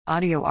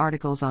Audio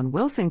articles on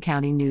Wilson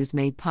County News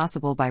made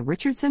possible by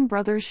Richardson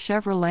Brothers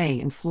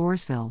Chevrolet in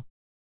Floresville.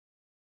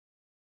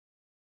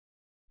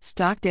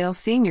 Stockdale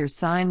seniors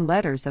sign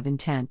letters of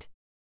intent.